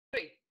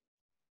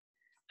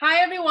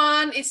Hi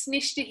everyone, it's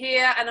Nishti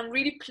here, and I'm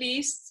really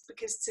pleased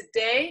because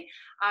today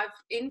I'm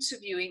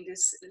interviewing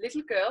this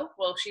little girl.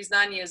 Well, she's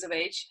 9 years of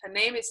age. Her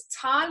name is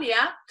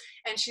Tahlia,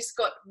 and she's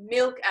got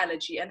milk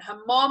allergy, and her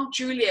mom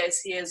Julia is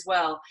here as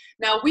well.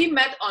 Now, we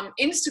met on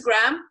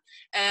Instagram,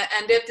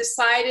 and they've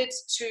decided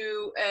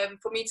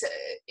for me to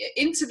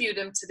interview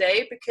them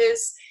today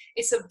because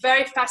it's a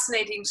very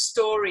fascinating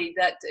story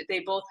that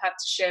they both have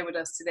to share with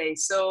us today.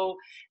 So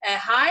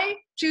hi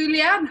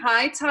Julia, and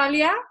hi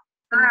Tahlia.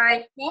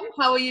 Hi. Welcome.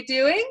 How are you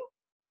doing?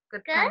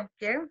 Good, thank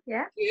you.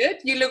 Yeah. Good.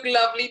 You look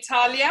lovely,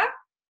 Tahlia.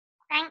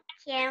 Thank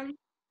you.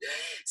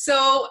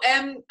 So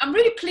I'm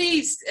really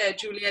pleased,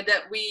 Julia,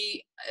 that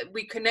we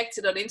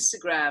connected on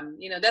Instagram.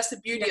 You know, that's the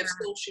beauty of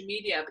social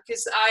media,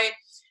 because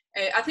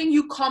I think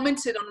you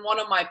commented on one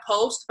of my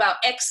posts about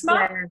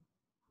eczema.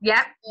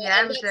 Yeah.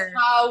 And that's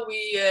how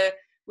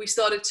we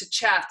started to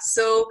chat.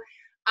 So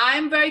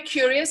I'm very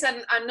curious,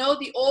 and I know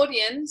the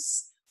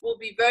audience will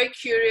be very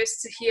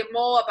curious to hear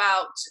more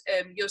about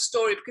your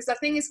story, because I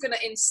think it's going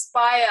to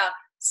inspire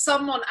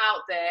someone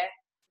out there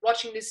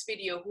watching this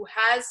video who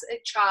has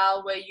a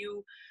child where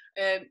you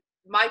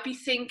might be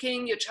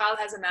thinking your child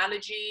has an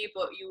allergy,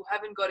 but you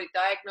haven't got it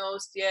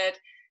diagnosed yet.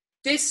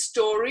 This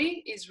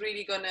story is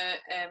really going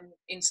to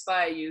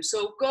inspire you.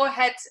 So go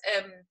ahead,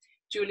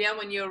 Julia,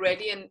 when you're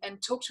ready,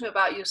 and talk to me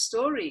about your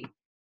story.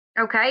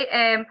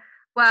 Okay.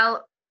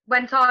 Well,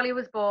 when Tahlia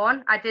was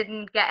born, I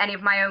didn't get any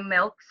of my own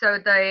milk, so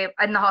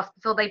in the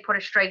hospital they put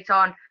her straight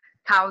on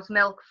cow's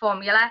milk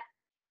formula,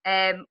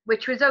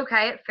 which was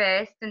okay at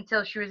first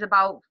until she was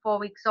about 4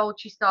 weeks old.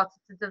 She started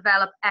to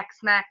develop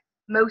eczema,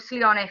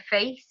 mostly on her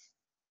face,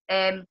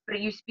 but it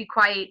used to be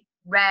quite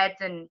red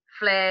and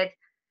flared.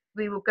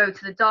 We would go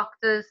to the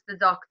doctors. The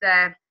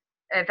doctor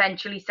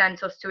eventually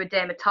sent us to a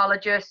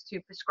dermatologist who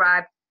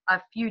prescribed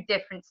a few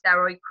different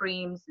steroid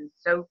creams and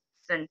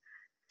soaps and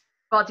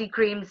body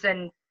creams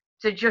and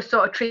to just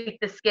sort of treat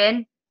the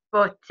skin,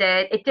 but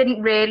it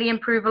didn't really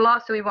improve a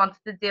lot. So we wanted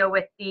to deal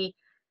with the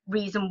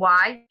reason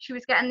why she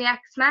was getting the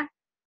eczema.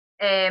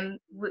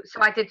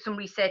 So I did some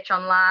research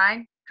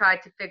online,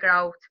 tried to figure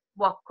out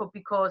what could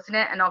be causing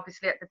it, and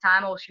obviously at the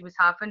time all she was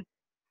having,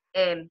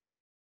 what's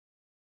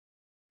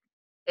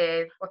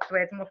the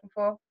word I'm looking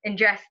for?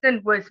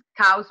 Ingesting was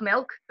cow's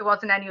milk. There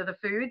wasn't any other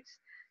foods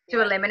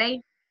to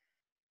eliminate.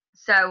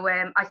 So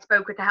I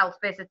spoke with a health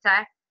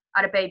visitor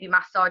at a baby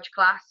massage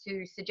class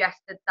who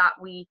suggested that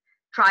we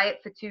try it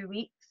for 2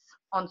 weeks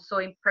on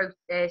soy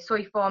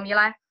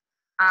formula,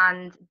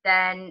 and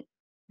then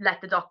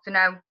let the doctor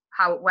know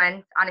how it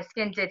went. And his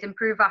skin did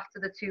improve after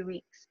the 2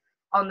 weeks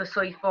on the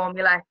soy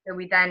formula. So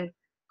we then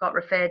got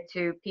referred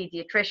to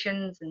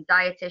pediatricians and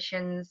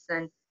dietitians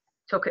and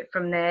took it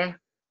from there.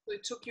 So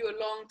it took you a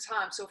long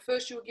time. So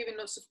first you were given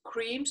lots of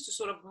creams to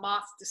sort of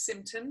mask the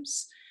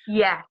symptoms.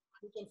 Yeah.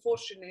 Which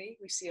unfortunately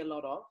we see a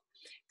lot of.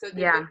 So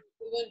they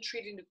weren't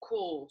treating the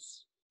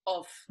cause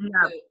of,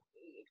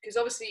 because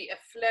obviously a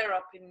flare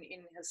up in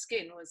her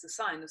skin was a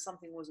sign that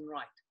something wasn't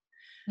right.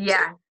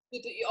 Yeah. So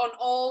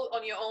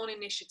on your own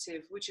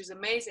initiative, which is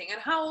amazing. And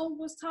how old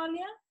was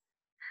Tahlia?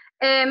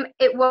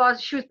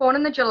 She was born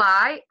in the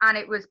July, and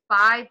it was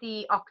by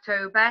the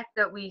October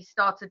that we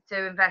started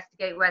to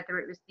investigate whether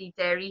it was the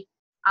dairy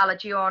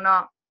allergy or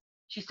not.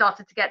 She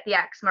started to get the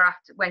eczema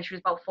when she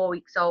was about 4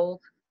 weeks old.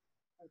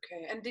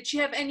 Okay. And did she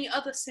have any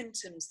other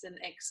symptoms than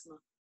eczema?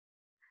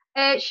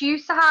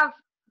 She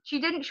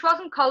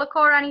wasn't colic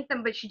or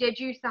anything, but she did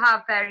used to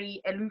have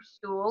very loose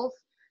stools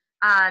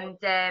and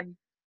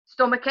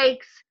stomach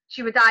aches.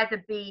 She would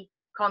either be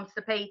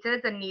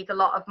constipated and need a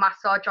lot of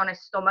massage on her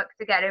stomach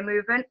to get her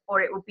moving,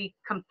 or it would be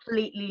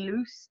completely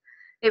loose.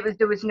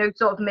 There was no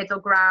sort of middle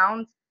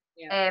ground.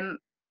 And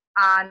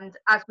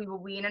as we were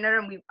weaning her,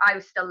 and I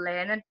was still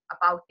learning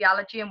about the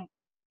allergy and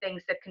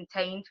things that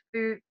contained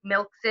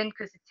milks in,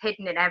 because it's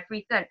hidden in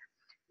everything.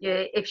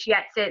 If she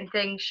ate certain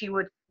things, she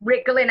would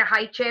wriggle in a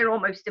high chair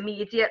almost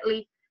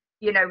immediately.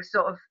 You know,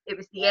 sort of, it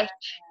was the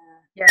itch.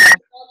 Yeah.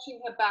 Arching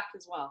her back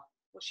as well.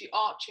 Was she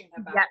arching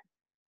her back?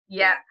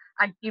 Yeah.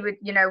 And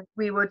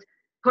we would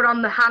put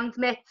on the hand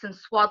mitts and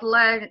swaddle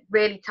her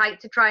really tight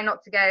to try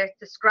not to get her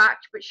to scratch,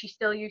 but she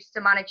still used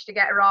to manage to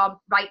get her arm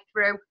right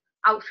through,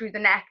 out through the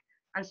neck,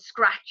 and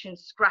scratch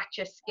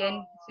her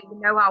skin. So you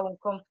know how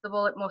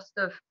uncomfortable it must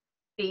have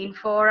been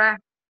for her.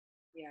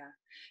 Yeah.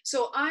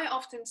 So I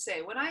often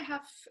say, when I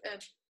have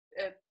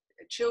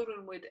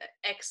children with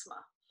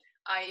eczema,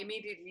 I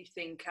immediately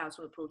think cow's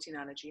milk protein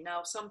allergy.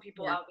 Now, some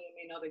people out there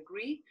may not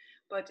agree,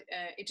 but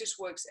it just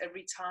works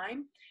every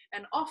time.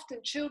 And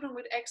often children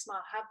with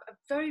eczema have a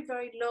very,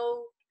 very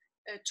low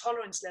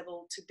tolerance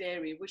level to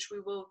dairy, which we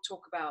will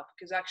talk about,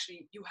 because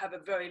actually you have a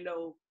very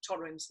low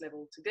tolerance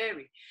level to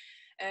dairy.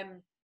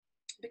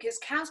 Because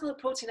cow's milk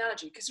protein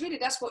allergy, because really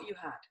that's what you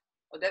had,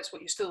 or that's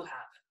what you still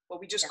have. Well,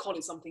 we just call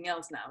it something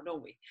else now,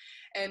 don't we?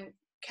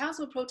 Cow's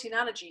milk protein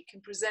allergy can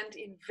present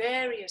in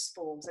various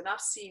forms, and I've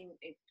seen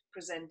it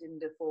present in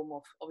the form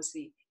of,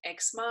 obviously,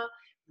 eczema,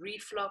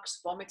 reflux,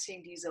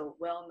 vomiting. These are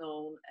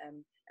well-known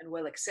and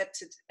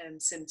well-accepted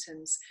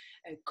symptoms.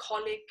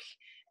 Colic,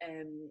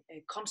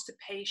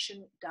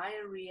 constipation,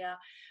 diarrhea.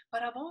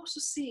 But I've also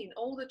seen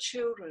older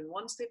children,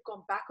 once they've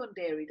gone back on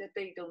dairy, that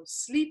they don't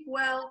sleep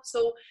well.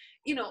 So,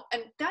 you know,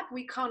 and that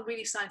we can't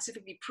really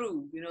scientifically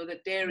prove, you know,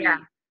 that dairy,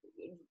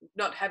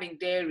 not having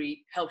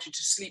dairy helps you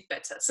to sleep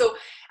better. So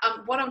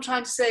what I'm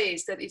trying to say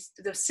is that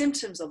the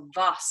symptoms are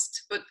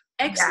vast, but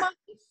eczema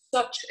is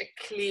such a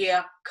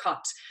clear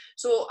cut.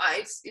 So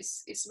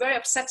it's very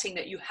upsetting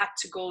that you had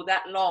to go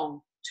that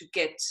long to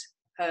get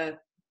her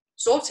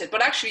sorted.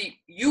 But actually,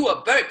 you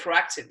were very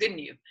proactive, didn't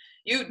you?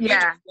 You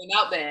just went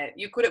out there.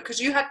 You could have, because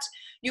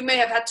you may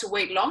have had to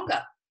wait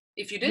longer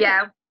if you didn't.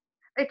 Yeah,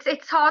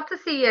 it's hard to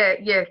see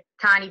your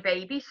tiny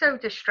baby so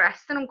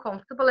distressed and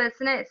uncomfortable,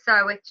 isn't it?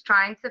 So it's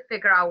trying to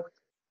figure out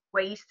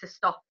ways to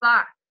stop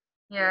that.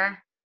 Yeah.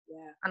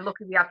 And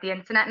luckily we have the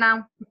internet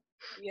now.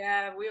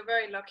 Yeah, we are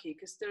very lucky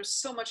because there's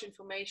so much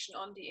information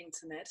on the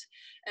internet.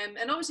 And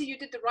obviously you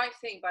did the right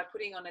thing by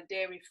putting on a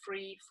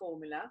dairy-free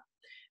formula.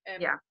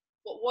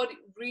 But what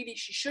really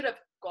she should have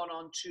gone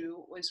on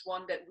to was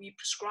one that we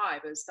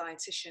prescribe as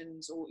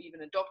dietitians, or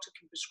even a doctor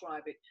can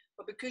prescribe it.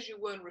 But because you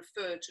weren't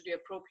referred to the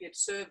appropriate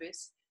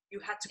service, you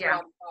had to go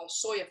out and buy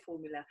soya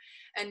formula.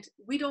 And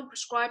we don't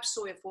prescribe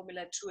soya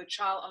formula to a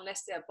child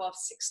unless they're above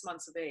 6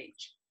 months of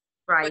age.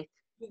 Right.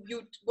 But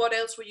what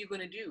else were you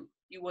going to do?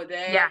 You were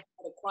there, had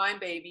a crying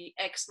baby,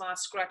 eczema,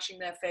 scratching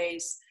their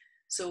face.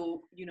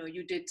 So, you know,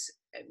 you did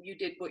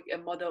what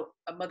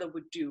a mother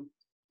would do,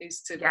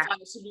 is to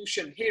find a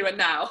solution here and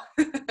now.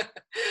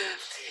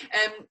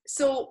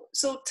 So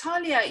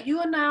Tahlia, you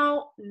are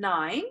now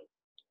 9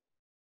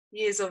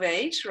 years of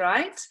age,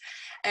 right?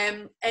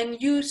 And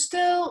you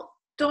still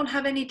don't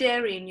have any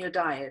dairy in your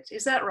diet,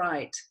 is that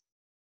right?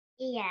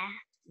 Yeah.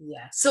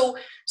 Yeah. So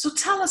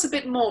tell us a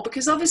bit more,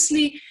 because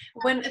obviously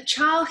when a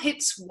child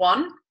hits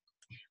 1,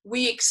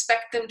 we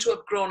expect them to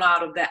have grown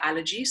out of their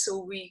allergy, so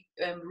we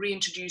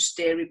reintroduce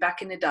dairy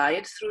back in the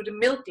diet through the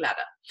milk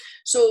ladder.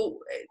 So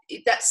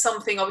that's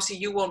something obviously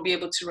you won't be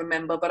able to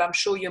remember, but I'm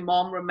sure your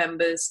mom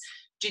remembers.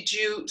 Did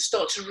you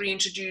start to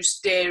reintroduce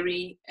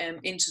dairy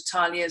into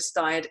Tahlia's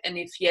diet? And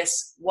if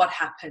yes, what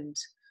happened?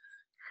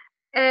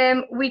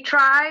 We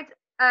tried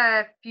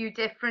a few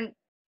different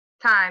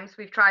times.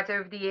 We've tried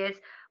over the years.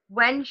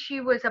 When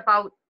she was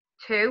about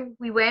 2,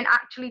 we weren't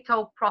actually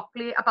told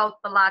properly about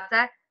the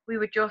ladder. We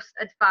were just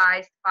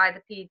advised by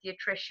the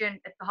paediatrician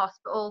at the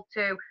hospital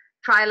to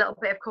try a little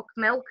bit of cooked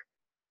milk.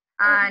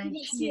 And you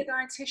didn't see a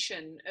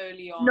dietitian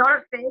early on? Not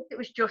at first. It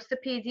was just a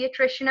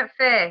paediatrician at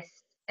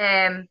first.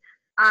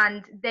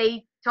 And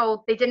they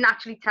didn't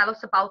actually tell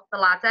us about the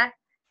ladder.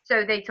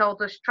 So they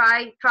told us,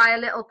 try a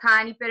little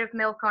tiny bit of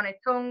milk on her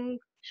tongue,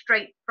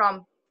 straight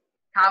from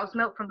cow's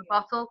milk from the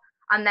bottle,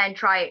 and then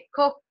try it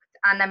cooked,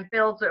 and then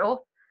build it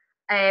up.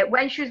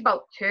 When she was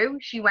about 2,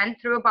 she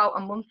went through about a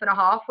month and a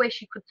half where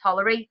she could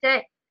tolerate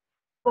it,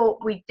 but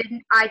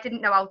I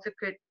didn't know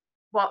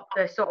what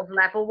the sort of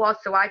level was,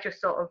 so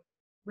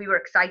we were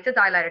excited.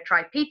 I let her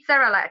try pizza,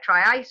 I let her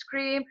try ice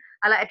cream,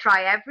 I let her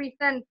try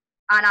everything,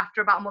 and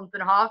after about a month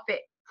and a half,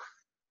 it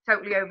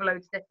totally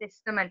overloads the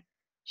system, and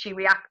she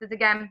reacted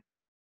again.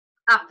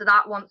 After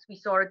that, once we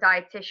saw a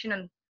dietitian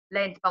and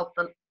learned about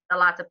the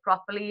ladder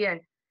properly,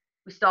 and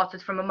we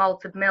started from a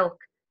malted milk.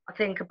 I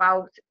think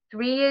about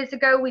 3 years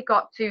ago, we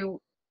got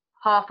to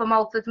half a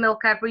malted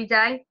milk every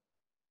day.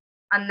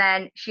 And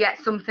then she ate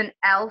something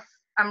else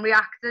and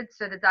reacted.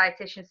 So the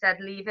dietitian said,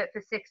 leave it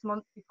for 6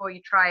 months before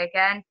you try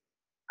again.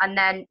 And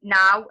then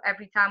now,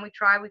 every time we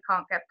try, we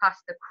can't get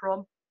past a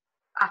crumb.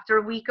 After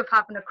a week of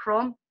having a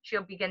crumb,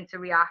 she'll begin to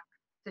react,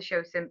 to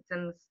show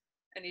symptoms.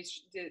 And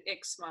it's the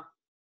eczema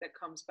that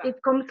comes back?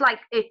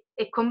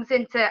 It comes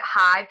into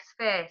hives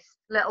first,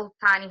 little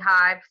tiny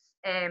hives,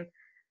 and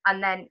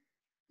then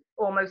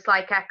almost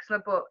like eczema,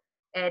 but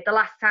the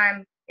last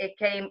time it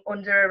came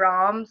under her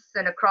arms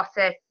and across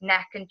her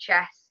neck and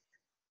chest.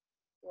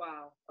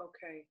 Wow,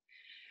 okay.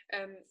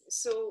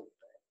 So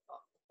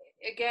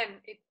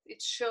again,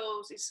 it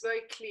shows, it's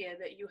very clear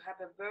that you have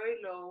a very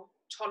low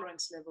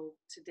tolerance level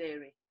to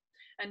dairy.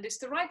 And it's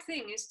the right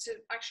thing is to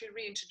actually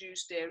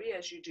reintroduce dairy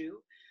as you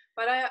do.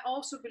 But I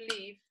also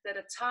believe that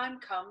a time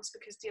comes,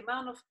 because the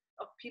amount of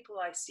people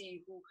I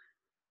see who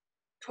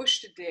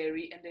push the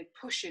dairy and they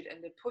push it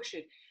and they push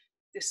it,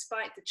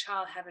 despite the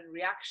child having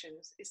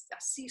reactions, I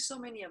see so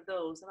many of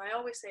those. And I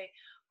always say,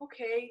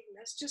 okay,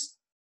 let's just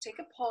take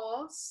a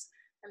pause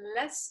and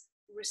let's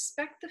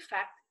respect the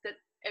fact that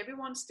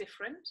everyone's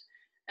different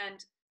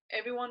and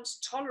everyone's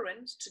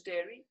tolerance to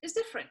dairy is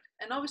different.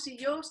 And obviously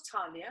yours,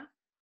 Tahlia,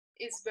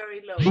 is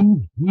very low.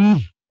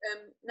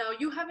 Now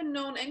you haven't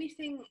known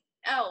anything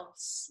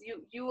else.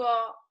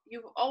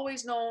 You've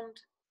always known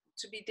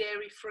to be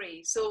dairy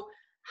free. So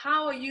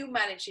how are you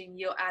managing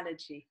your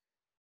allergy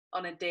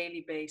on a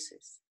daily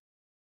basis?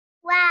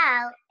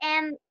 Well,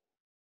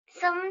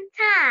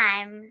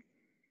 sometimes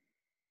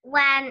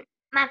when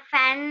my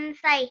friends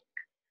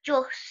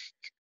just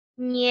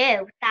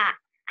knew that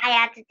I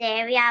had a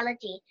dairy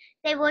allergy,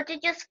 they would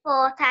have just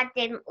thought I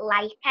didn't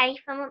like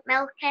anything with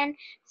milking,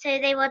 so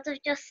they would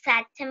have just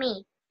said to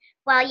me,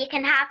 well, you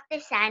can have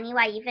this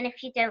anyway, even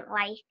if you don't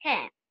like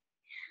it.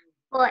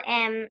 but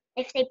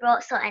if they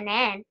brought something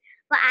in.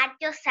 But I'd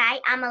just say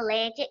I'm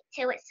allergic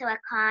to it, so I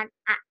can't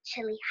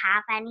actually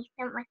have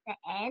anything with it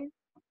in.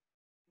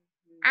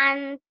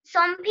 And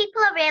some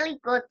people are really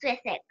good with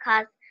it,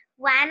 because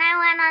when I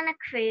went on a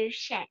cruise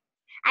ship,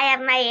 I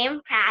had my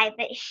own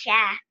private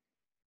chef,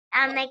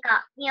 and they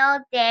got me all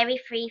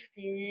dairy-free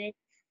foods.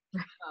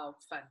 Oh,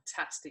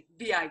 fantastic.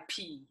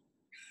 VIP.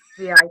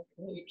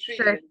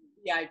 So,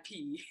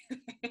 VIP.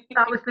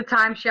 that was the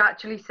time she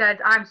actually said,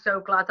 I'm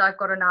so glad I've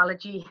got an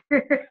allergy.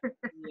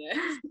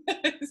 Yes.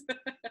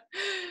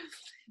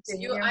 So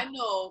I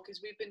know,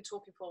 because we've been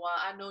talking for a while,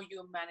 I know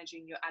you're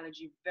managing your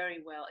allergy very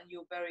well, and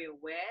you're very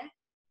aware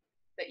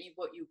that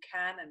what you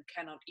can and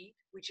cannot eat,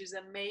 which is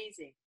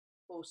amazing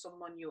for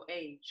someone your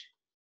age.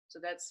 So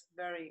that's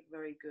very,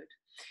 very good.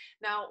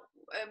 Now,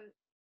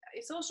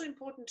 it's also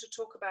important to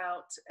talk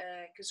about,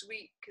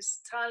 because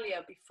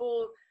Tahlia,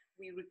 before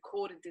we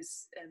recorded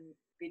this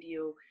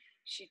video,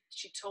 she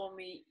told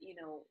me,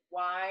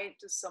 why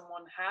does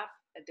someone have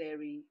a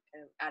dairy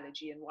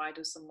allergy and why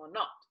does someone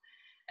not?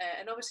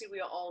 And obviously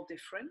we are all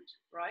different,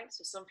 right?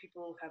 So some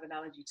people have an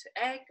allergy to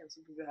egg and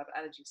some people have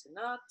allergy to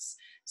nuts.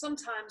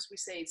 Sometimes we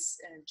say it's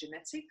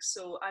genetic.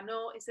 So I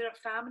know, is there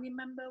a family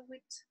member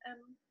with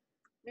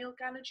milk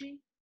allergy?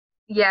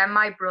 Yeah,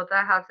 my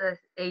brother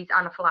he's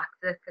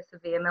anaphylactic, a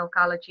severe milk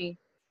allergy.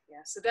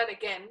 Yeah, so that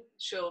again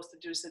shows that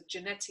there's a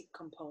genetic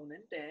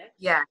component there.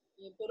 Yeah.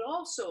 But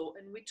also,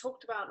 and we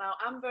talked about now,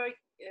 I'm very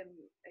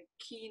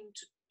keen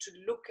to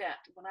look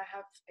at, when I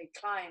have a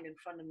client in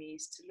front of me,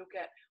 is to look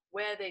at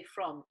where they're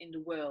from in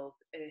the world,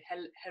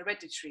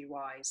 hereditary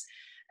wise.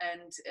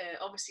 And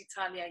obviously,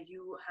 Tahlia,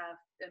 you have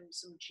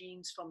some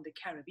genes from the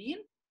Caribbean,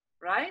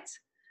 right?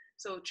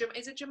 So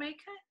is it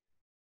Jamaica?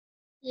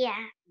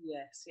 Yeah.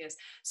 Yes.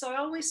 So I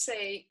always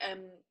say,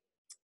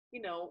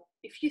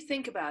 if you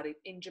think about it,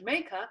 in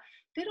Jamaica,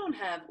 they don't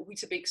have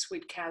Weetabix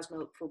with cow's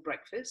milk for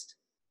breakfast.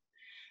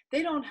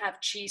 They don't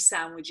have cheese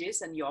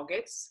sandwiches and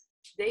yogurts.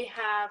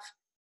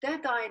 Their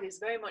diet is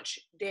very much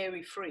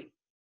dairy-free,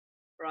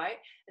 right?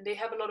 And they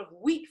have a lot of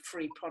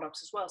wheat-free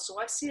products as well. So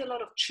I see a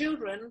lot of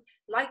children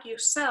like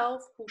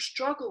yourself who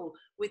struggle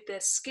with their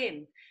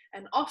skin.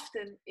 And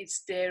often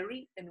it's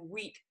dairy and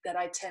wheat that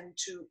I tend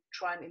to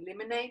try and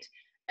eliminate.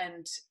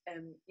 And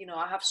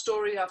I have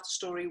story after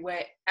story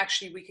where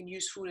actually we can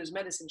use food as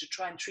medicine to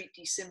try and treat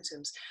these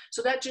symptoms.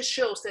 So that just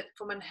shows that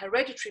from an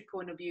hereditary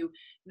point of view,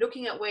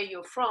 looking at where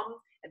you're from,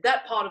 at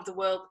that part of the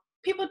world,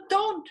 people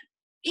don't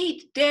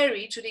eat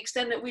dairy to the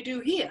extent that we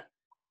do here,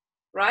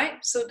 right?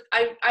 So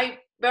I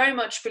very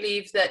much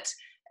believe that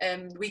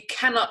we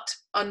cannot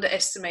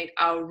underestimate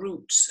our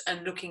roots,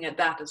 and looking at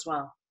that as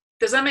well.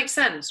 Does that make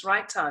sense,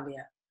 right,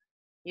 Tahlia?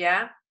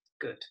 Yeah?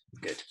 Good.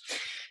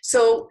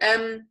 So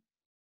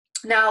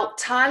now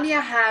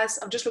Tahlia has,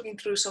 I'm just looking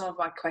through some of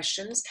my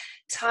questions.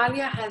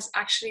 Tahlia has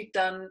actually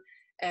done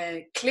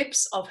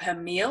clips of her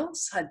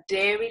meals, her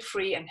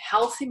dairy-free and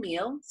healthy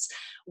meals,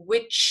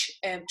 which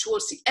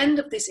towards the end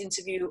of this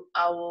interview,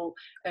 I will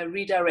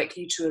redirect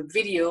you to a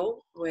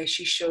video where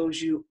she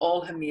shows you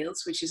all her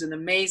meals, which is an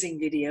amazing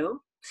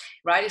video,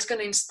 right? It's going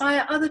to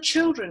inspire other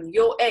children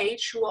your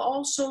age who are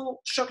also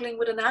struggling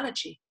with an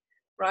allergy,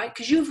 right?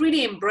 Because you've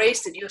really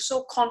embraced it. You're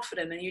so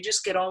confident and you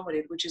just get on with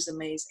it, which is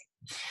amazing.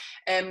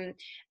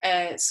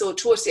 So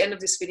towards the end of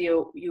this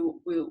video,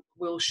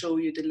 we'll show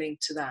you the link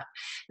to that.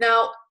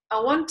 Now, I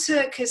want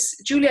to, because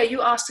Julia,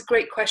 you asked a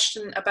great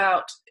question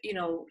about,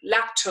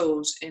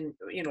 lactose and,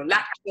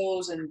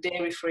 lactose and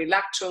dairy-free,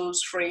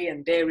 lactose-free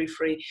and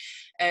dairy-free.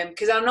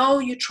 Because I know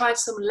you tried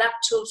some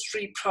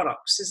lactose-free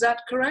products. Is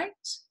that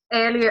correct?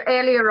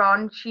 Earlier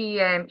on,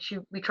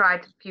 we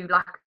tried a few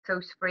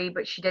lactose-free,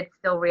 but she did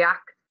still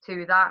react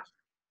to that.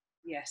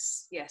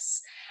 Yes.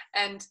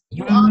 And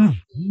you asked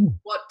me,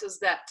 what does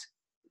that,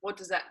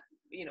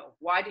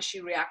 why does she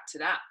react to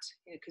that?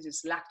 Because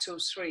it's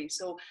lactose-free.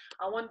 So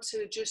I want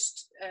to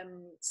just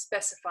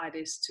specify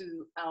this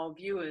to our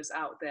viewers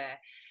out there,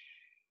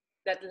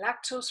 that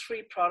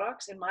lactose-free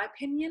products, in my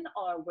opinion,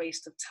 are a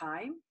waste of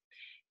time.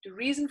 The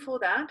reason for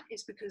that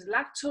is because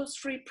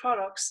lactose-free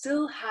products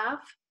still have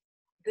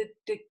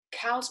the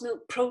cow's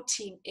milk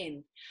protein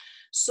in.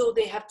 So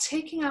they have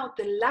taken out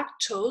the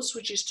lactose,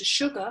 which is the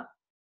sugar,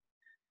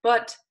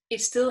 but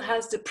it still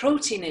has the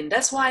protein in.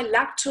 That's why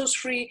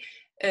lactose-free,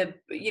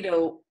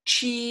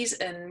 cheese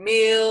and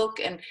milk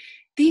and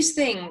these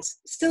things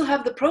still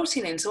have the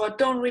protein in. So I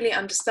don't really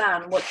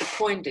understand what the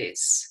point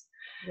is.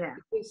 Yeah.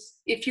 Because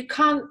if you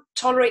can't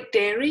tolerate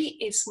dairy,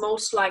 it's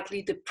most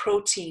likely the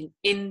protein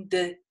in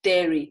the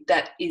dairy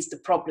that is the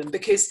problem,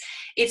 because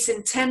it's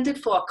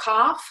intended for a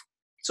calf.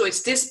 So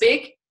it's this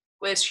big,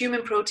 whereas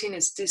human protein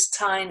is this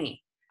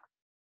tiny.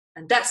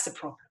 And that's the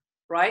problem,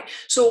 right?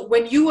 So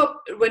when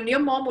your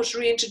mom was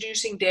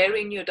reintroducing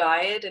dairy in your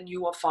diet and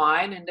you were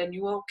fine and then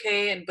you were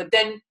okay, but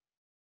then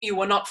you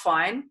were not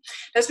fine,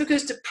 that's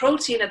because the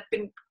protein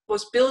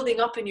was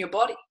building up in your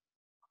body,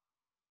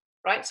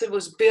 right? So it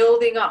was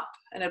building up.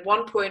 And at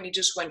one point it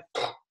just went,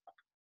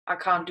 I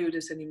can't do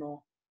this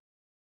anymore,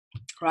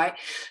 right?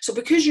 So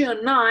because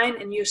you're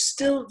 9 and you're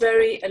still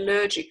very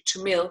allergic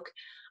to milk,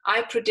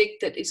 I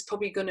predict that it's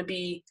probably going to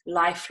be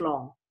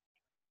lifelong.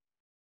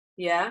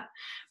 Yeah,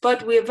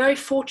 but we're very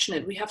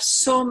fortunate. We have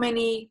so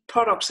many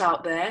products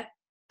out there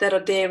that are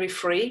dairy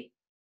free.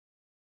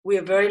 We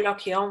are very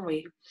lucky, aren't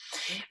we?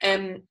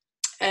 And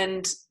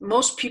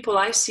most people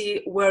I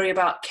see worry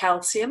about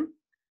calcium.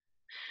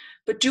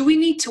 But do we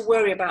need to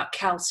worry about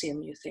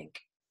calcium, you think?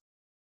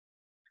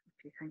 What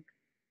do you think?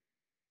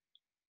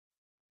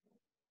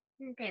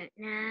 I don't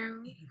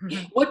know.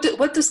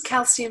 What does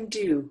calcium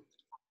do?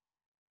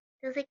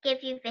 Does it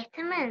give you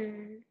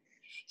vitamins?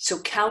 So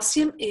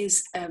calcium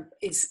is a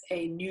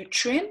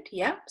nutrient,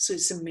 yeah. So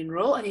it's a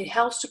mineral, and it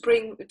helps to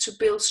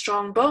build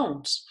strong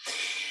bones.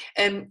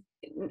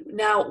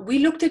 Now we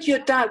looked at your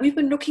diet. We've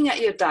been looking at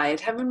your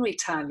diet, haven't we,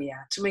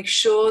 Tahlia, to make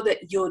sure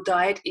that your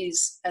diet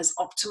is as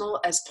optimal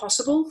as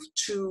possible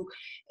to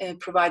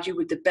provide you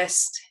with the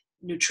best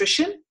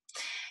nutrition.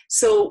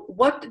 So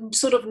what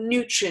sort of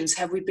nutrients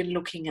have we been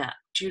looking at?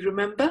 Do you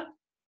remember?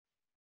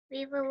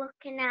 We were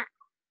looking at,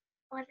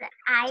 was it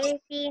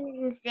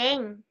iodine and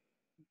zinc?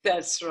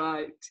 That's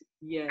right.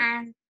 Yeah.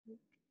 And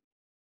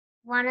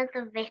one of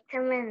the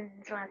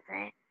vitamins, was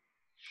it?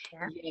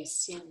 Yeah.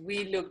 Yes. So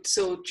we looked.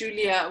 So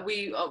Julia,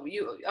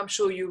 I'm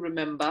sure you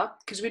remember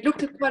because we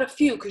looked at quite a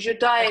few. Because your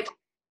diet,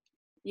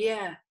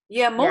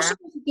 most of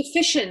us are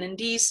deficient in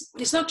these.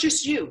 It's not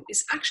just you.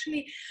 It's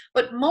actually,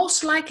 but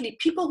most likely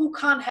people who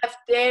can't have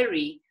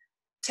dairy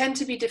tend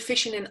to be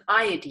deficient in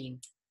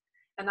iodine,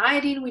 and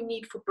iodine we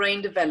need for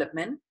brain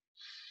development.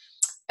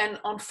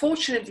 And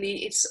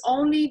unfortunately, it's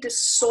only the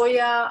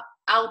soya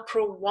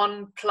Alpro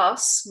 1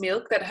 Plus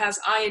milk that has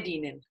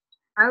iodine in.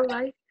 Oh,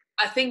 right.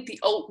 I think the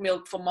oat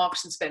milk from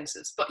Marks and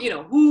Spencer's. But,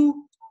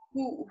 who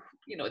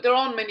there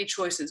aren't many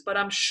choices. But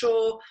I'm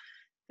sure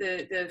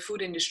the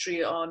food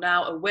industry are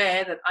now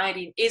aware that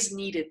iodine is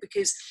needed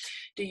because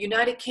the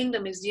United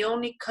Kingdom is the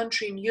only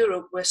country in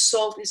Europe where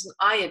salt isn't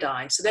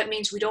iodized. So that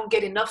means we don't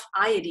get enough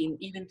iodine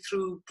even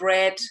through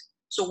bread.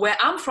 So where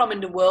I'm from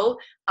in the world,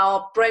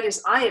 our bread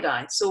is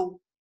iodized. So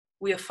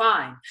we are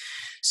fine.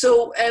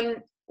 So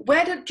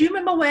do you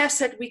remember where I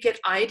said we get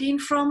iodine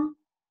from?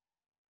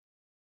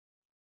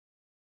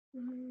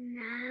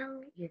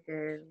 No. You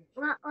do.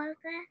 What was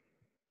it?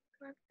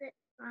 Was it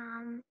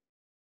from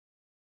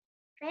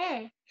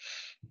fish?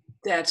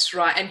 That's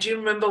right. And do you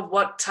remember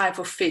what type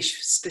of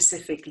fish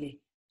specifically?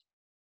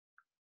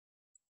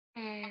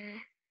 Well,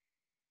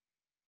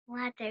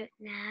 I don't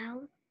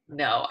know.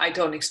 No, I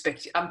don't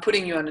expect you. I'm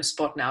putting you on the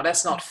spot now.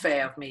 That's not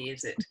fair of me,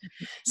 is it?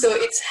 So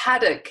it's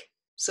haddock.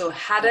 So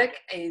haddock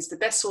is the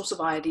best source of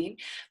iodine,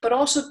 but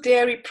also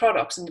dairy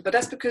products. But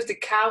that's because the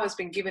cow has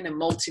been given a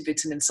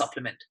multivitamin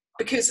supplement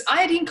because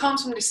iodine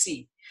comes from the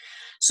sea.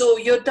 So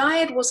your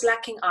diet was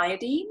lacking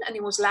iodine and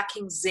it was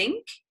lacking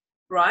zinc,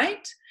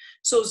 right?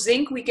 So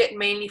zinc we get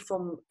mainly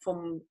from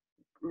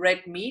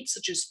red meat,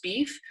 such as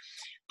beef.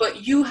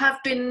 But you have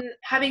been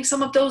having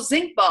some of those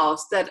zinc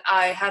bars that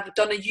I have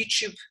done a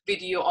YouTube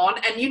video on.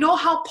 And you know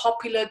how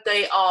popular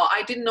they are.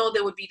 I didn't know they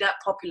would be that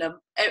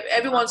popular.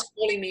 Everyone's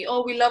calling me,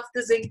 oh, we love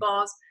the zinc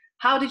bars.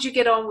 How did you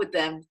get on with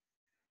them?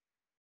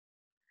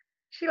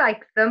 She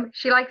likes them.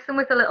 She likes them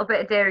with a little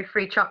bit of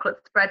dairy-free chocolate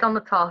spread on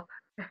the top.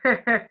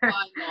 Why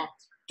not?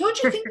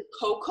 Don't you think the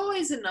cocoa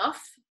is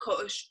enough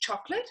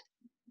chocolate?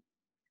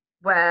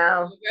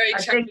 Well,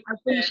 I think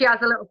she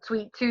has a little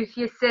sweet tooth,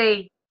 you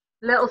see.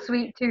 Little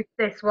sweet tooth,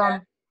 this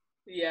one.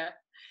 Yeah.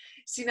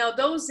 See, now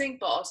those zinc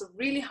bars are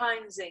really high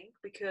in zinc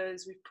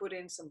because we put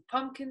in some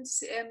pumpkin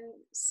seeds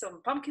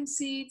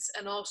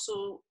and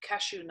also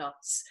cashew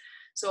nuts.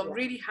 So I'm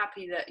really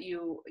happy that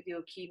you're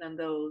keen on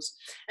those.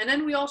 And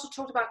then we also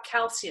talked about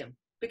calcium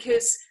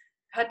because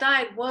her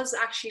diet was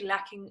actually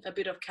lacking a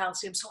bit of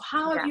calcium. So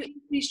how have you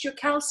increased your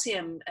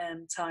calcium,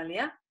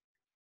 Tahlia?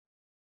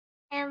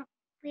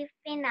 We've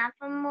been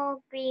having more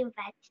green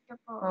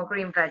vegetables. More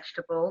green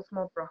vegetables,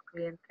 more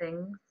broccoli and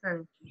things,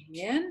 and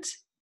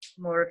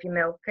more of your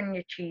milk and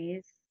your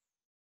cheese.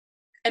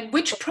 And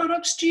which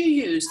products do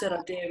you use that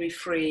are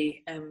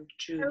dairy-free,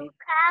 Julie?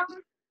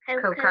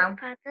 Cocoa.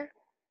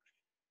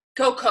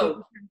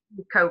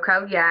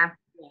 Cocoa, yeah.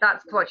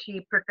 That's what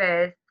she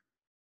prefers.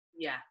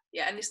 Yeah,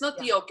 and it's not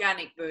the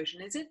organic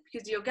version, is it?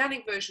 Because the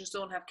organic versions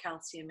don't have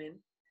calcium in.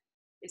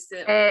 It's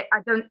the I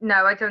don't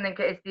think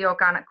it is the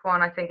organic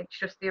one. I think it's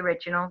just the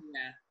original.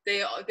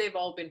 Yeah, they've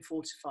all been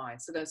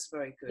fortified, so that's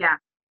very good. Yeah.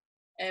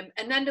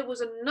 And then there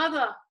was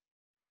another.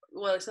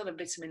 Well, it's not a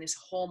vitamin; it's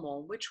a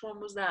hormone. Which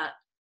one was that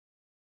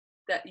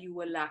you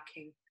were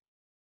lacking?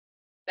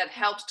 That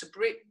helps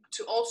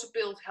to also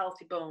build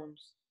healthy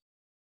bones.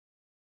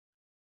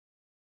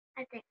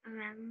 I don't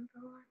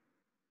remember.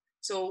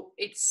 So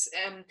it's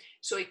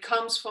so it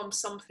comes from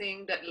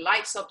something that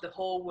lights up the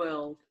whole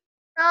world.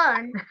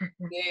 Sun.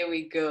 There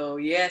we go.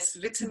 Yes,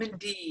 vitamin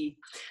D.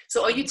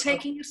 So are you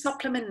taking your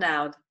supplement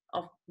now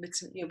of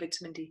your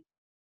vitamin D?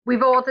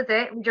 We've ordered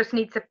it. We just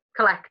need to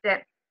collect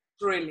it.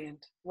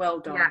 Brilliant. Well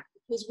done. Yeah.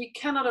 Because we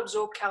cannot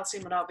absorb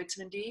calcium without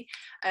vitamin D.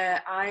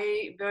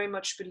 I very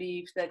much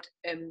believe that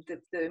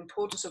the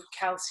importance of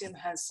calcium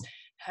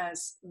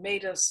has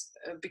made us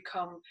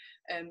become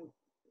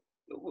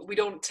we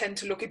don't tend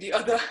to look at the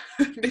other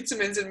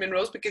vitamins and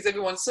minerals because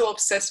everyone's so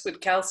obsessed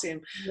with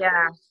calcium.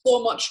 Yeah.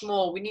 So much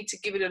more. We need to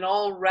give it an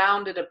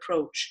all-rounded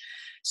approach.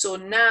 So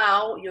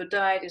now your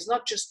diet is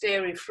not just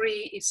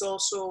dairy-free, it's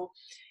also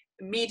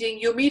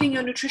you're meeting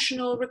your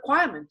nutritional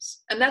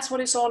requirements. And that's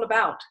what it's all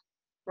about,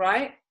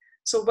 right?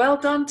 So well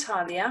done,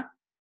 Tahlia.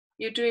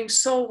 You're doing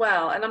so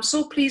well. And I'm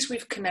so pleased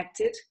we've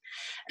connected.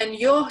 And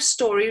your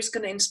story is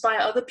going to inspire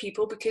other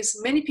people,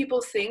 because many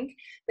people think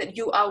that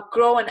you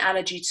outgrow an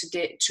allergy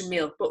to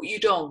milk, but you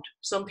don't.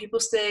 Some people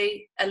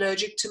stay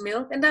allergic to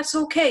milk, and that's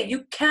okay.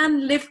 You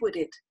can live with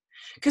it.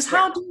 Because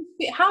how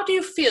do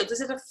you feel?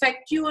 Does it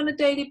affect you on a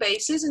daily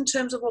basis in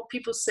terms of what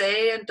people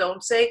say and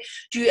don't say?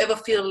 Do you ever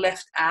feel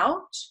left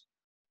out?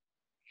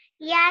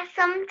 Yeah,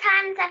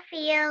 sometimes I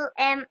feel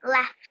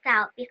left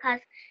out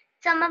because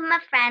some of my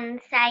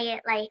friends say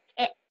it like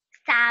it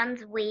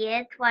sounds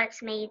weird what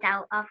it's made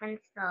out of and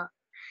stuff,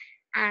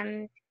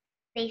 and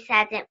they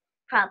said it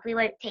probably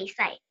won't taste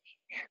like.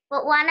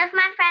 But one of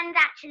my friends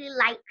actually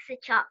likes the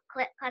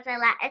chocolate because I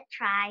let her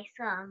try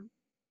some.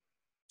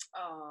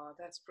 Oh,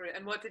 that's brilliant.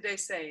 And what did they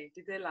say?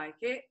 Did they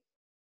like it?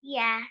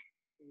 Yeah.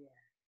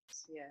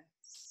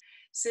 Yes.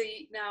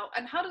 See, now,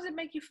 and how does it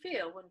make you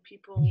feel when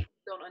people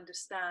don't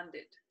understand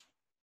it?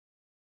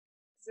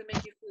 Does it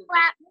make you feel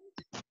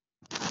different?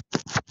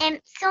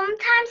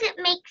 Sometimes it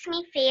makes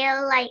me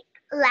feel like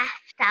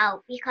left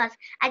out because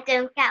I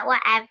don't get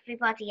what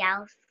everybody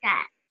else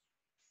gets.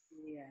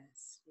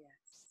 Yes.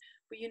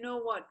 But you know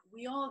what?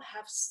 We all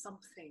have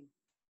something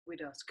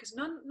with us, because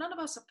none of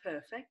us are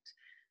perfect.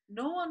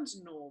 No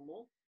one's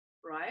normal,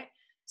 right?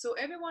 So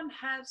everyone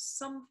has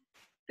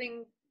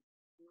something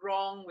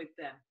wrong with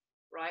them,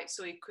 right?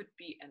 So it could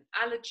be an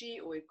allergy,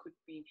 or it could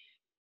be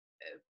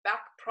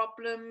back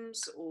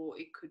problems, or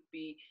it could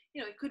be,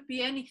 it could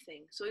be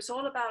anything. So it's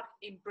all about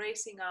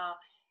embracing our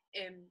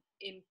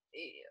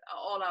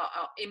all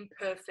our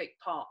imperfect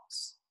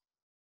parts,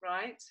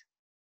 right?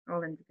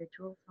 All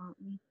individuals, aren't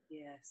we?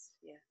 Yes.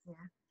 Yeah.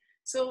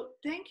 So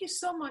thank you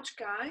so much,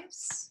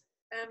 guys.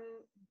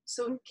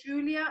 So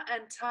Julia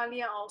and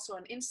Tahlia are also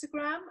on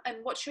Instagram.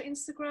 And what's your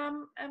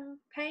Instagram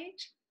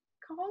page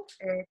called?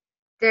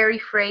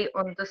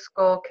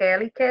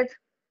 Dairy-free_curly kid.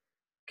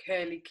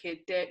 Curly Kid.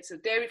 So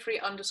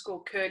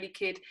dairy-free_curly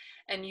kid.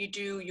 And you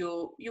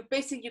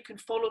basically, you can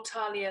follow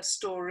Tahlia's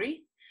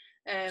story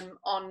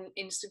on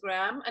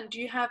Instagram. And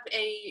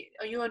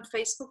are you on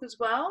Facebook as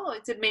well? Or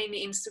is it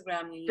mainly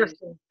Instagram you use?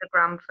 Just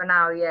Instagram for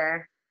now,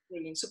 yeah.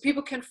 Brilliant. So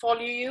people can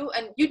follow you,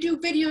 and you do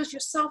videos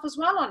yourself as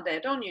well on there,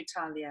 don't you,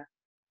 Tahlia?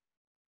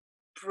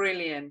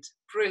 Brilliant.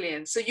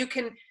 So you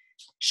can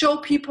show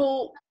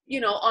people,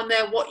 on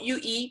there what you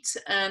eat,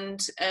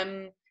 and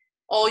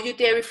all your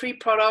dairy-free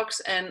products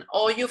and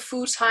all your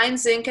foods high in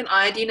zinc and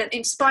iodine, and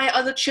inspire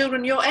other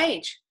children your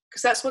age,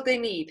 because that's what they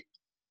need.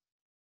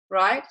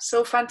 Right?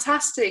 So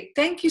fantastic.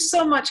 Thank you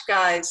so much,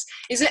 guys.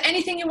 Is there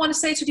anything you want to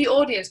say to the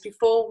audience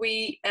before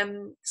we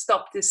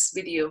stop this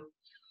video?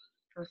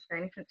 Just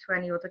anything to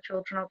any other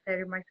children out there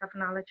who might have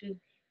an allergy.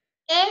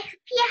 If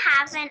you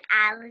have an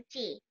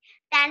allergy,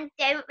 then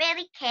don't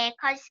really care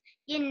because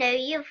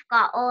you've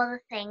got all the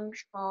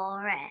things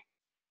for it.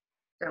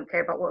 Don't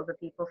care about what other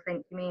people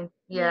think, you mean?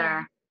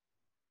 Yeah.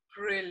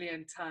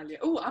 Brilliant, Tahlia.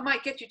 Oh, I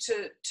might get you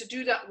to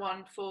do that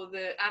one for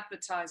the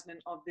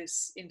advertisement of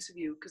this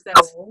interview, because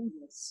that's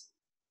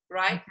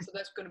right. So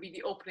that's going to be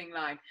the opening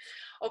line.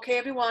 Okay,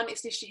 everyone,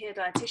 it's Nishti here,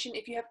 dietitian.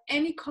 If you have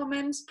any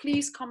comments,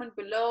 please comment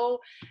below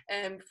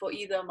for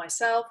either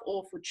myself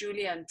or for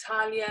Julia and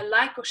Tahlia.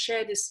 Like or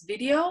share this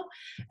video,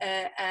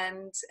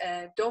 and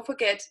don't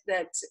forget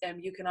that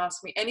you can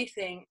ask me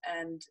anything,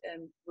 and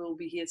we'll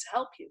be here to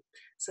help you.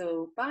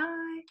 So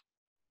bye.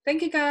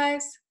 Thank you,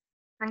 guys.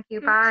 Thank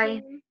you.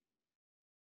 Bye.